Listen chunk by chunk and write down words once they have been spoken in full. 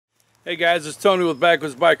Hey guys, it's Tony with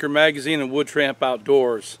Backwoods Biker Magazine and Wood Tramp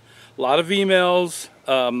Outdoors. A lot of emails,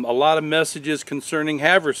 a lot of messages concerning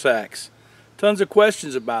haversacks. Tons of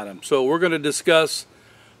questions about them. So we're going to discuss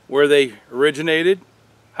where they originated,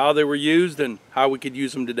 how they were used, and how we could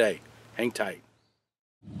use them today. Hang tight.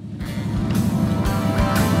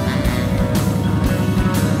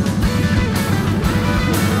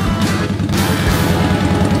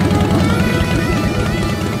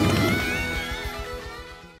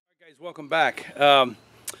 Welcome back. A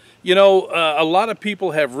lot of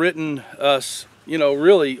people have written us,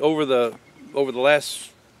 really over the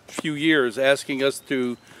last few years, asking us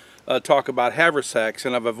to talk about haversacks,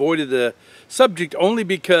 and I've avoided the subject only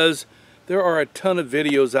because there are a ton of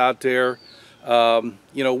videos out there.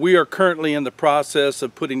 We are currently in the process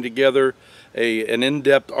of putting together an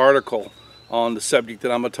in-depth article on the subject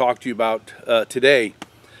that I'm going to talk to you about today.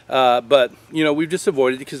 But we've just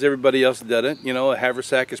avoided it because everybody else did it. A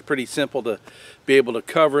haversack is pretty simple to be able to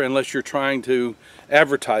cover unless you're trying to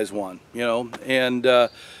advertise one,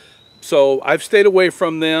 so I've stayed away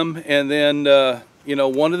from them. And then,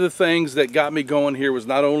 one of the things that got me going here was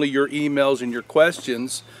not only your emails and your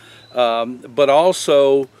questions, but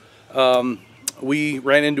also we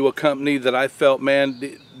ran into a company that I felt,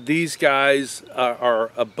 man, these guys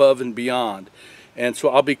are above and beyond. And so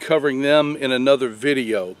I'll be covering them in another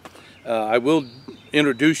video. I will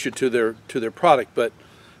introduce you to their product, but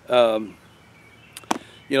that's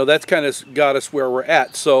kind of got us where we're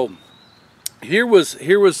at. So here was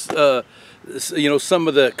some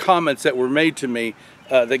of the comments that were made to me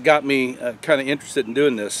that got me kind of interested in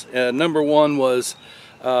doing this. Number one was,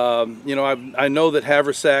 I know that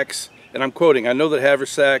haversacks, and I'm quoting, I know that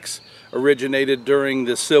haversacks originated during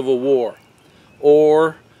the Civil War,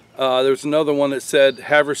 or there's another one that said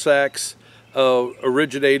haversacks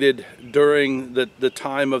originated during the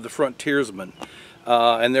time of the frontiersmen.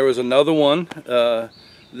 And there was another one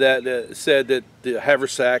that said that the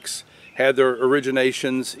haversacks had their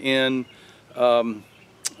originations in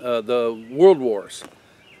the World Wars.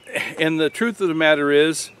 And the truth of the matter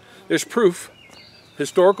is, there's proof,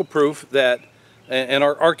 historical proof, that, and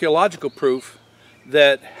our archaeological proof,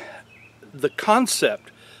 that the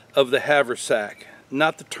concept of the haversack,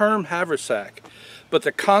 not the term haversack, but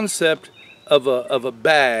the concept of a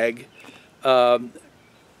bag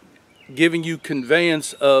giving you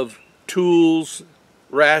conveyance of tools,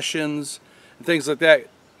 rations, and things like that,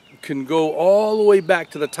 can go all the way back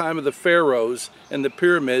to the time of the pharaohs and the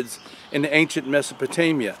pyramids in ancient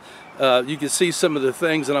Mesopotamia. You can see some of the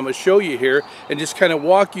things that I'm going to show you here and just kind of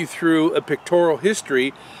walk you through a pictorial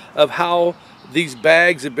history of how these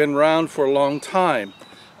bags have been around for a long time.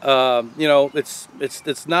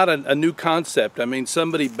 It's not a new concept. I mean,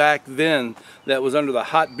 somebody back then that was under the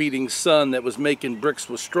hot beating sun that was making bricks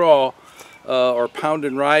with straw or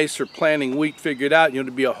pounding rice or planting wheat figured out,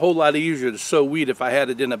 it'd be a whole lot easier to sow wheat if I had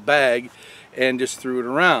it in a bag and just threw it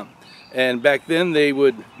around. And back then they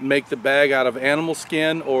would make the bag out of animal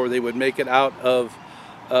skin, or they would make it out of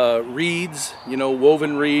reeds,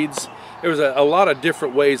 woven reeds. There was a lot of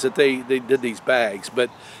different ways that they did these bags, but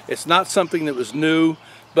it's not something that was new.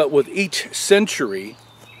 But with each century,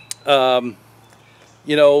 they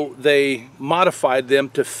modified them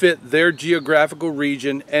to fit their geographical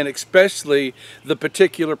region, and especially the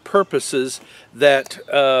particular purposes that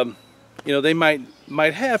they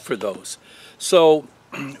might have for those. So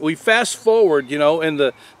we fast forward, and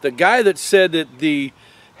the guy that said that the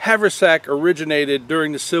haversack originated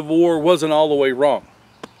during the Civil War wasn't all the way wrong,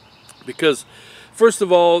 because first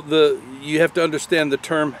of all, you have to understand the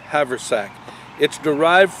term haversack. It's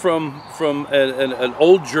derived from an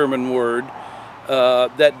old German word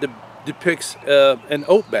that depicts an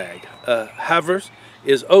oat bag. Havers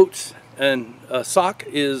is oats, and sack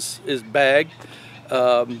is bag,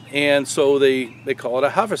 and so they call it a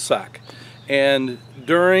haversack. And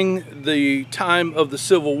during the time of the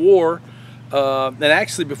Civil War, and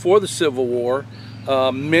actually before the Civil War,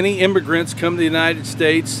 many immigrants come to the United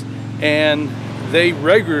States, and they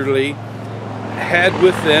regularly had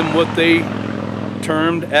with them what they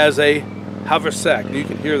termed as a haversack. You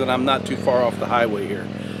can hear that I'm not too far off the highway here.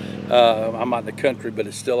 I'm out in the country, but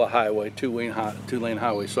it's still a highway, two-lane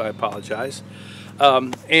highway, so I apologize.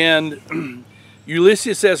 And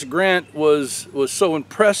Ulysses S. Grant was so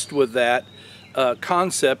impressed with that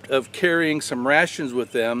concept of carrying some rations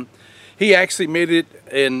with them, he actually made it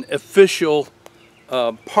an official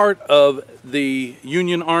part of the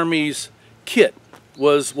Union Army's kit,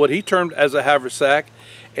 was what he termed as a haversack.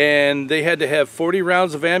 And they had to have 40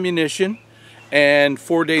 rounds of ammunition and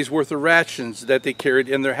 4 days worth of rations that they carried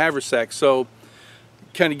in their haversack. So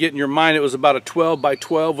kind of get in your mind, it was about a 12 by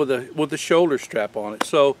 12 with a shoulder strap on it.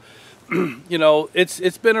 So you know,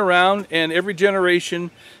 it's been around, and every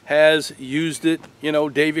generation has used it. You know,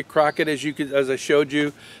 Davy Crockett, as I showed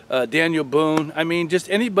you, Daniel Boone. I mean, just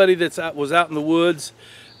anybody was out in the woods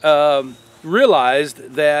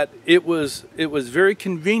realized that it was very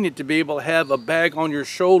convenient to be able to have a bag on your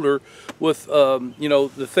shoulder with you know,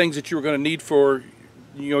 the things that you were going to need for,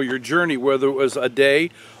 you know, your journey, whether it was a day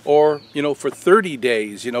or, you know, for 30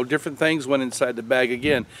 days. You know, different things went inside the bag.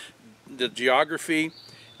 Again, the geography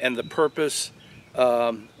and the purpose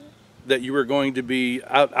that you were going to be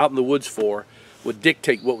out in the woods for would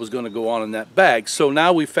dictate what was going to go on in that bag. So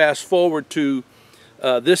now we fast forward to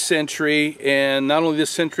this century, and not only this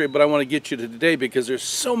century, but I want to get you to today, because there's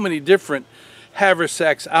so many different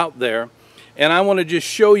haversacks out there, and I want to just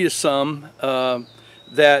show you some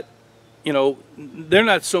that, you know, they're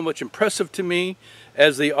not so much impressive to me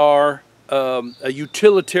as they are a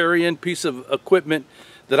utilitarian piece of equipment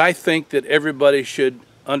that I think that everybody should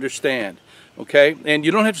understand. Okay, and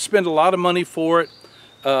you don't have to spend a lot of money for it.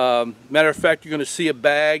 Matter of fact, you're going to see a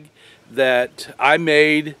bag that I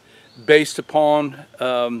made based upon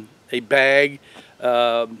a bag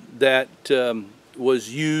that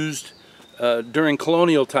was used during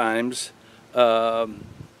colonial times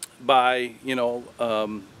by, you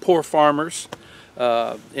know, poor farmers,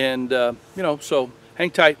 and you know, so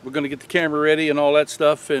hang tight. We're going to get the camera ready and all that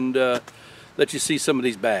stuff, and let you see some of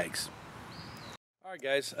these bags. All right,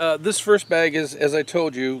 guys, this first bag is, as I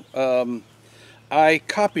told you, I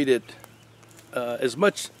copied it as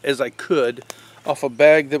much as I could off a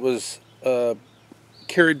bag that was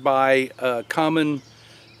carried by common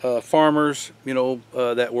farmers, you know,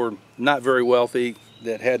 that were not very wealthy,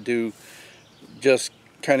 that had to just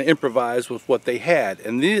kind of improvise with what they had.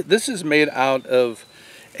 And this is made out of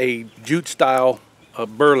a jute style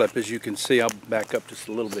burlap, as you can see. I'll back up just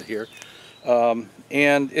a little bit here.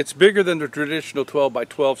 And it's bigger than the traditional 12 by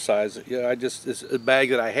 12 size. You know, it's a bag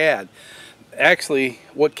that I had. Actually,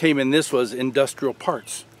 what came in this was industrial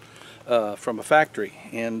parts from a factory,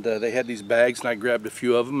 and they had these bags, and I grabbed a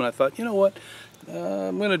few of them, and I thought, you know what,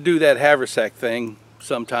 I'm going to do that haversack thing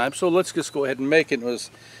sometime, so let's just go ahead and make it. It was,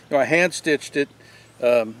 you know, I hand stitched it.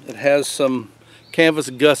 It has some canvas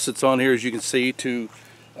gussets on here, as you can see, to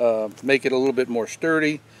make it a little bit more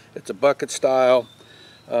sturdy. It's a bucket style.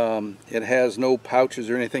 It has no pouches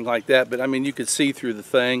or anything like that, but I mean, you could see through the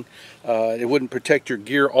thing. It wouldn't protect your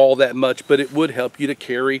gear all that much, but it would help you to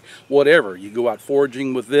carry whatever. You go out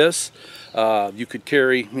foraging with this, you could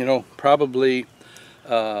carry, you know, probably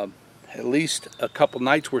at least a couple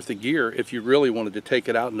nights worth of gear if you really wanted to take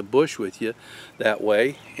it out in the bush with you that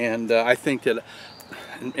way. And I think that,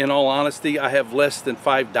 in all honesty, I have less than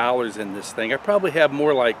 $5 in this thing. I probably have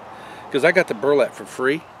more, like, because I got the burlap for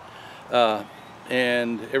free.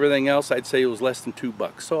 And everything else, I'd say it was less than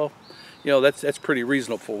 $2. So, you know, that's pretty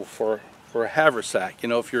reasonable for a haversack. You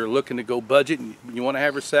know, if you're looking to go budget and you want a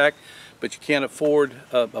haversack, but you can't afford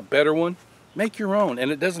a better one, make your own.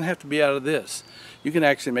 And it doesn't have to be out of this. You can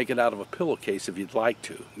actually make it out of a pillowcase if you'd like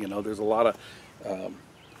to. You know, there's a lot of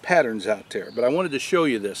patterns out there. But I wanted to show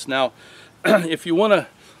you this. Now, if you want to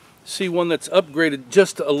see one that's upgraded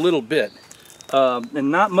just a little bit,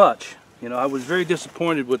 and not much, you know, I was very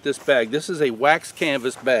disappointed with this bag. This is a wax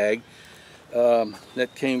canvas bag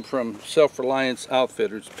that came from Self-Reliance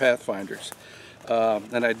Outfitters, Pathfinders.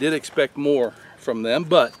 And I did expect more from them,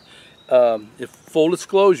 but if full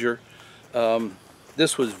disclosure,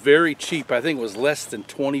 this was very cheap. I think it was less than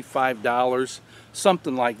 $25,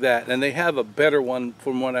 something like that. And they have a better one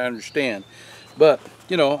from what I understand. But,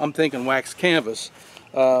 you know, I'm thinking wax canvas.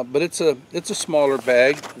 But it's a smaller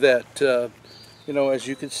bag that, you know, as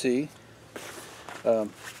you can see,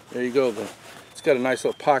 there you go. It's got a nice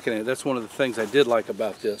little pocket in it. That's one of the things I did like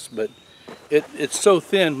about this. But it's so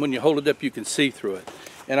thin, when you hold it up, you can see through it.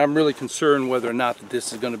 And I'm really concerned whether or not that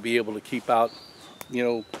this is going to be able to keep out, you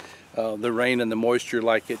know, the rain and the moisture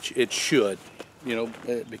like it should, you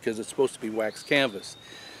know, because it's supposed to be wax canvas.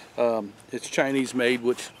 It's Chinese made,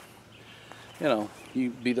 which, you know,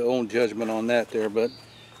 you be the own judgment on that there. But,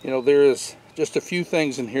 you know, there is just a few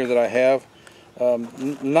things in here that I have.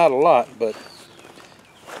 Not a lot, but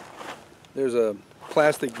there's a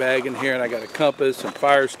plastic bag in here, and I got a compass and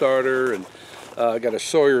fire starter, and I got a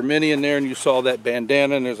Sawyer Mini in there, and you saw that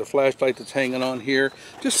bandana, and there's a flashlight that's hanging on here.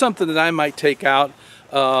 Just something that I might take out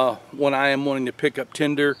when I am wanting to pick up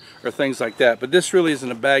tinder or things like that. But this really isn't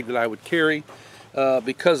a bag that I would carry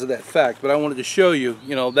because of that fact. But I wanted to show you,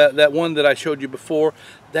 you know, that one that I showed you before,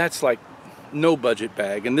 that's like no budget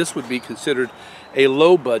bag, and this would be considered a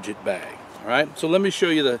low budget bag. All right, so let me show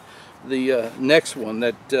you the next one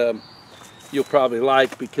that you'll probably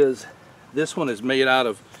like, because this one is made out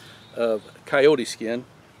of coyote skin.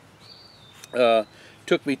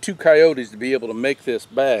 Took me 2 coyotes to be able to make this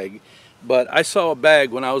bag, but I saw a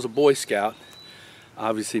bag when I was a Boy Scout,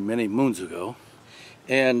 obviously many moons ago,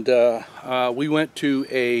 and we went to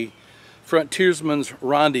a frontiersman's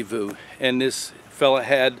rendezvous, and this fella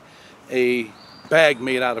had a bag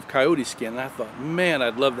made out of coyote skin, and I thought, man,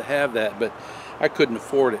 I'd love to have that, but I couldn't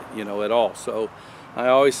afford it, you know, at all. So I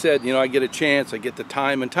always said, you know, I get a chance, I get the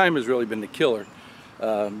time, and time has really been the killer,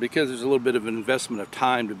 because there's a little bit of an investment of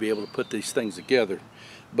time to be able to put these things together.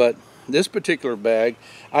 But this particular bag,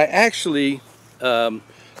 I actually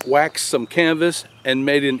waxed some canvas and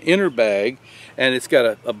made an inner bag, and it's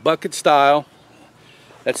got a bucket style.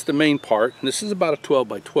 That's the main part. And this is about a 12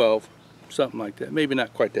 by 12, something like that, maybe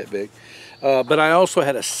not quite that big. But I also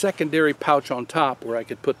had a secondary pouch on top where I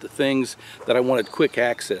could put the things that I wanted quick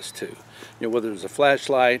access to, you know, whether it was a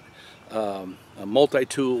flashlight, a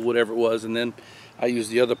multi-tool, whatever it was. And then I used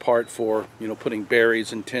the other part for, you know, putting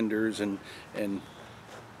berries and tenders, and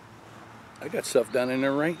I got stuff down in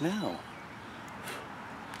there right now.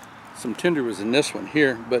 Some tinder was in this one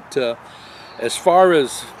here. But as far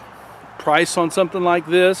as price on something like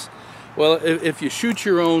this, well, if you shoot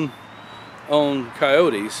your own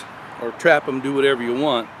coyotes or trap them, do whatever you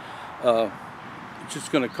want, it's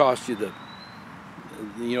just going to cost you the,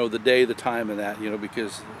 you know, the day, the time, and that, you know,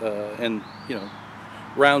 because and, you know,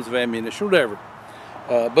 rounds of ammunition, whatever.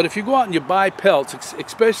 But if you go out and you buy pelts,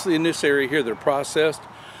 especially in this area here, they're processed.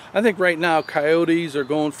 I think right now coyotes are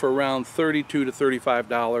going for around $32 to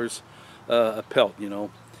 $35 a pelt, you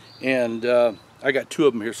know, and I got 2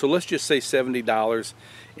 of them here, so let's just say $70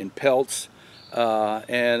 in pelts,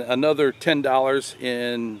 and another $10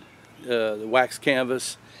 in the wax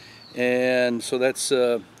canvas, and so that's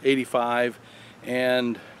 $85,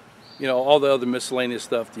 and you know, all the other miscellaneous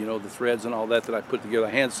stuff, you know, the threads and all that I put together. I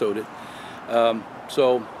hand sewed it,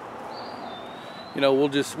 so you know, we'll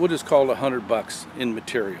just call it $100 in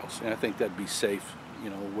materials, and I think that'd be safe, you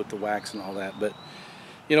know, with the wax and all that. But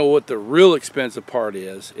you know what the real expensive part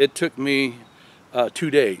is? It took me 2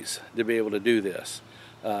 days to be able to do this,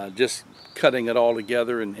 just cutting it all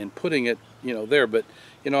together and putting it, you know, there. But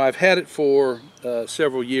you know, I've had it for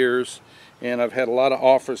several years, and I've had a lot of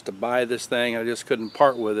offers to buy this thing. I just couldn't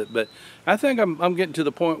part with it. But I think I'm getting to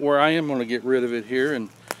the point where I am going to get rid of it here, and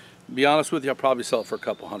be honest with you, I'll probably sell it for a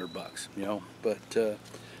couple $100, you know. But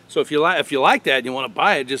so if you like that and you want to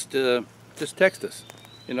buy it, just text us,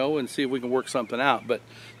 you know, and see if we can work something out. But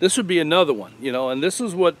this would be another one, you know, and this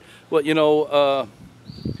is what you know,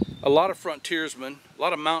 a lot of frontiersmen, a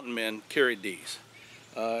lot of mountain men carried these,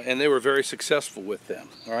 and they were very successful with them.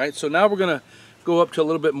 All right, so now we're going to go up to a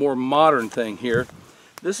little bit more modern thing here.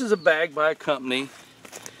 This is a bag by a company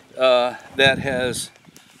that has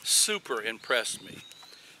super impressed me.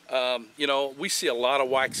 You know, we see a lot of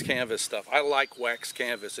wax canvas stuff. I like wax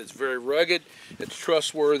canvas. It's very rugged, it's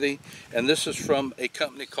trustworthy, and this is from a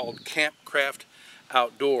company called Campcraft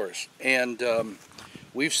Outdoors. And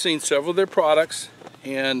we've seen several of their products,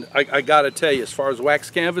 and I gotta tell you, as far as wax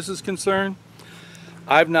canvas is concerned,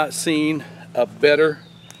 I've not seen a better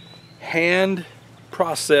hand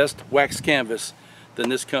processed wax canvas than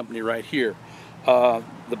this company right here. The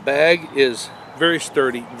bag is very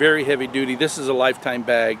sturdy, very heavy duty. This is a lifetime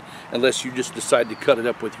bag unless you just decide to cut it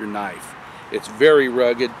up with your knife. It's very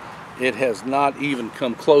rugged. It has not even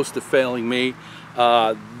come close to failing me.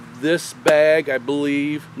 This bag, I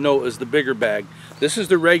believe, no, is the bigger bag. This is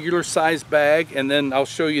the regular size bag, and then I'll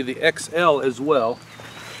show you the XL as well.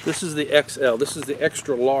 This is the XL. This is the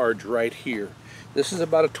extra large right here. This is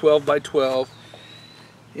about a 12 by 12.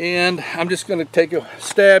 And I'm just going to take a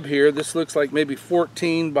stab here. This looks like maybe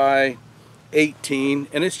 14 by 18,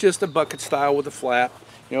 and it's just a bucket style with a flap.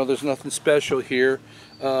 You know, there's nothing special here,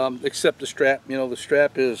 except the strap. You know, the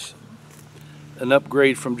strap is an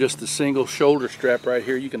upgrade from just the single shoulder strap right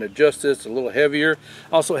here. You can adjust this, it's a little heavier.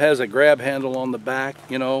 Also has a grab handle on the back,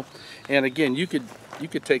 you know, and again, you could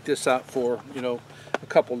take this out for, you know, a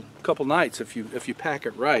couple nights if you pack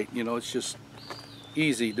it right. You know, it's just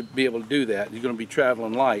easy to be able to do that. You're going to be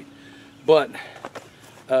traveling light. But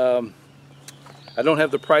I don't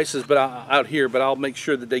have the prices out here, but I'll make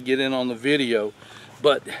sure that they get in on the video.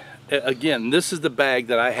 But again, this is the bag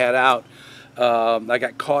that I had out. I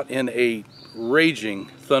got caught in a raging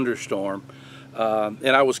thunderstorm, and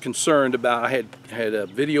I was concerned about, I had a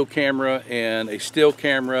video camera and a still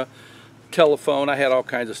camera, telephone. I had all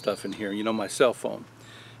kinds of stuff in here, you know, my cell phone.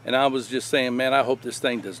 And I was just saying, man, I hope this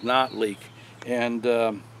thing does not leak.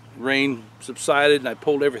 And rain subsided, and I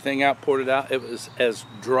pulled everything out, poured it out. It was as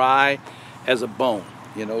dry as a bone,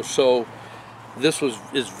 you know. So this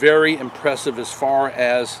is very impressive as far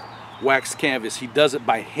as wax canvas. He does it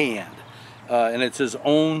by hand, and it's his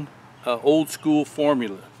own old school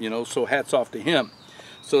formula, you know, so hats off to him.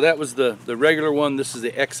 So that was the regular one. This is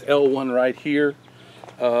the XL one right here.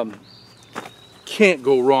 Can't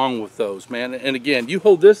go wrong with those, man. And again, you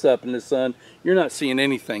hold this up in the sun, you're not seeing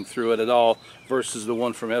anything through it at all versus the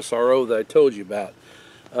one from SRO that I told you about.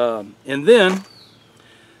 And then,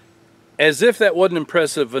 as if that wasn't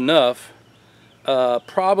impressive enough,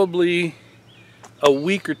 probably a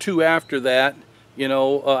week or two after that, you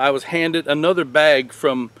know, I was handed another bag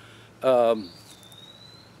from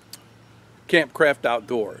Camp Craft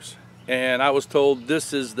Outdoors, and I was told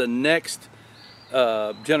this is the next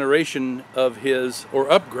generation of his,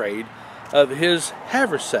 or upgrade of his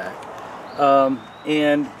haversack.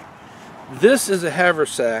 And this is a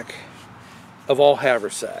haversack of all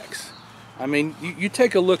haversacks. I mean, you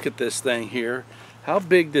take a look at this thing here, how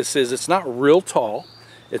big this is. It's not real tall.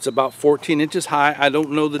 It's about 14 inches high. I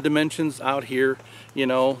don't know the dimensions out here, you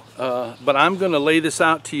know, but I'm going to lay this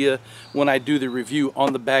out to you when I do the review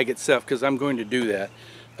on the bag itself, because I'm going to do that.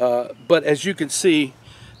 But as you can see,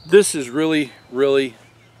 this is really, really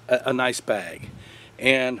a nice bag.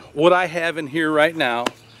 And what I have in here right now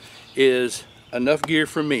is enough gear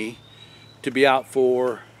for me to be out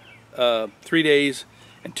for 3 days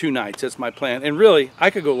and 2 nights. That's my plan. And really, I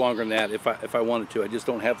could go longer than that if I wanted to. I just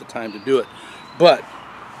don't have the time to do it. But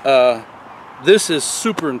this is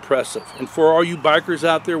super impressive. And for all you bikers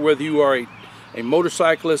out there, whether you are a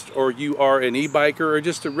motorcyclist or you are an e-biker or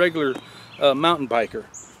just a regular mountain biker,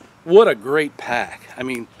 what a great pack. I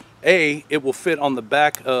mean, it will fit on the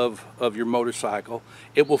back of your motorcycle.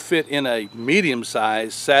 It will fit in a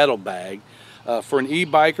medium-sized saddle bag. For an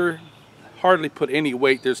e-biker, hardly put any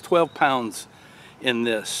weight. There's 12 pounds in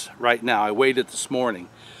this right now. I weighed it this morning.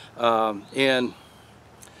 And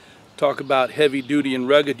talk about heavy duty and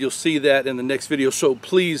rugged, you'll see that in the next video. So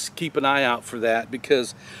please keep an eye out for that,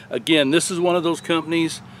 because again, this is one of those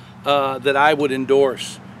companies that I would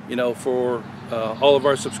endorse, you know, for all of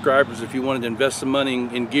our subscribers. If you wanted to invest some money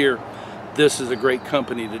in gear, this is a great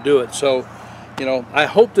company to do it. So, you know, I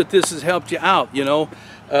hope that this has helped you out. You know,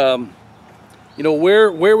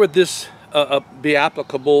 where would this be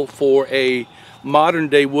applicable for a modern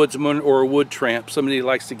day woodsman or a wood tramp, somebody who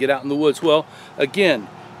likes to get out in the woods? Well, again,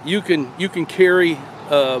 you can carry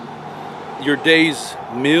your day's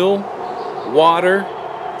meal, water,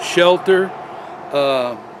 shelter,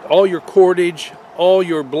 all your cordage, all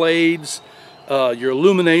your blades, your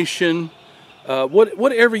illumination,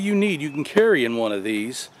 whatever you need, you can carry in one of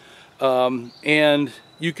these. And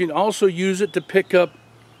you can also use it to pick up,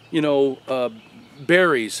 you know,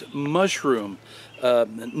 berries, mushroom,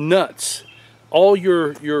 nuts, all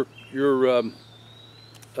your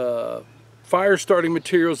fire starting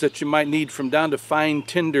materials that you might need, from down to fine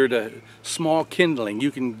tinder to small kindling.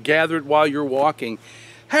 You can gather it while you're walking.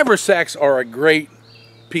 Haversacks are a great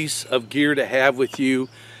piece of gear to have with you.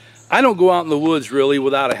 I don't go out in the woods really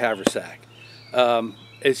without a haversack.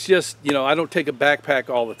 It's just, you know, I don't take a backpack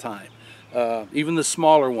all the time. Even the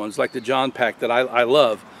smaller ones like the John Pack that I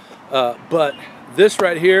love. But this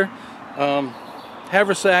right here,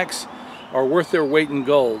 haversacks are worth their weight in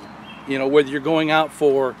gold. You know, whether you're going out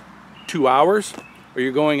for 2 hours or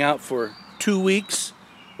you're going out for 2 weeks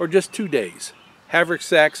or just 2 days,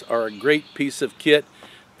 haversacks are a great piece of kit.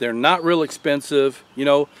 They're not real expensive. You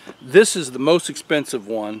know, this is the most expensive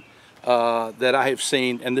one that I have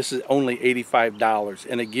seen, and this is only $85.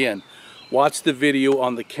 And again, watch the video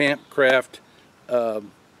on the Camp Craft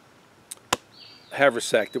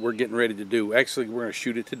haversack that we're getting ready to do. Actually, we're going to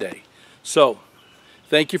shoot it today. So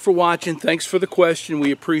thank you for watching. Thanks for the question.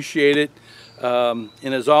 We appreciate it. And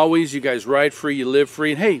as always, you guys ride free, you live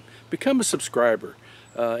free, and hey, become a subscriber.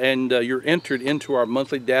 And you're entered into our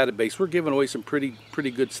monthly database. We're giving away some pretty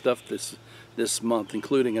good stuff this month,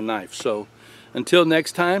 including a knife. So until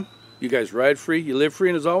next time, you guys ride free, you live free,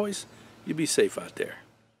 and as always, you be safe out there.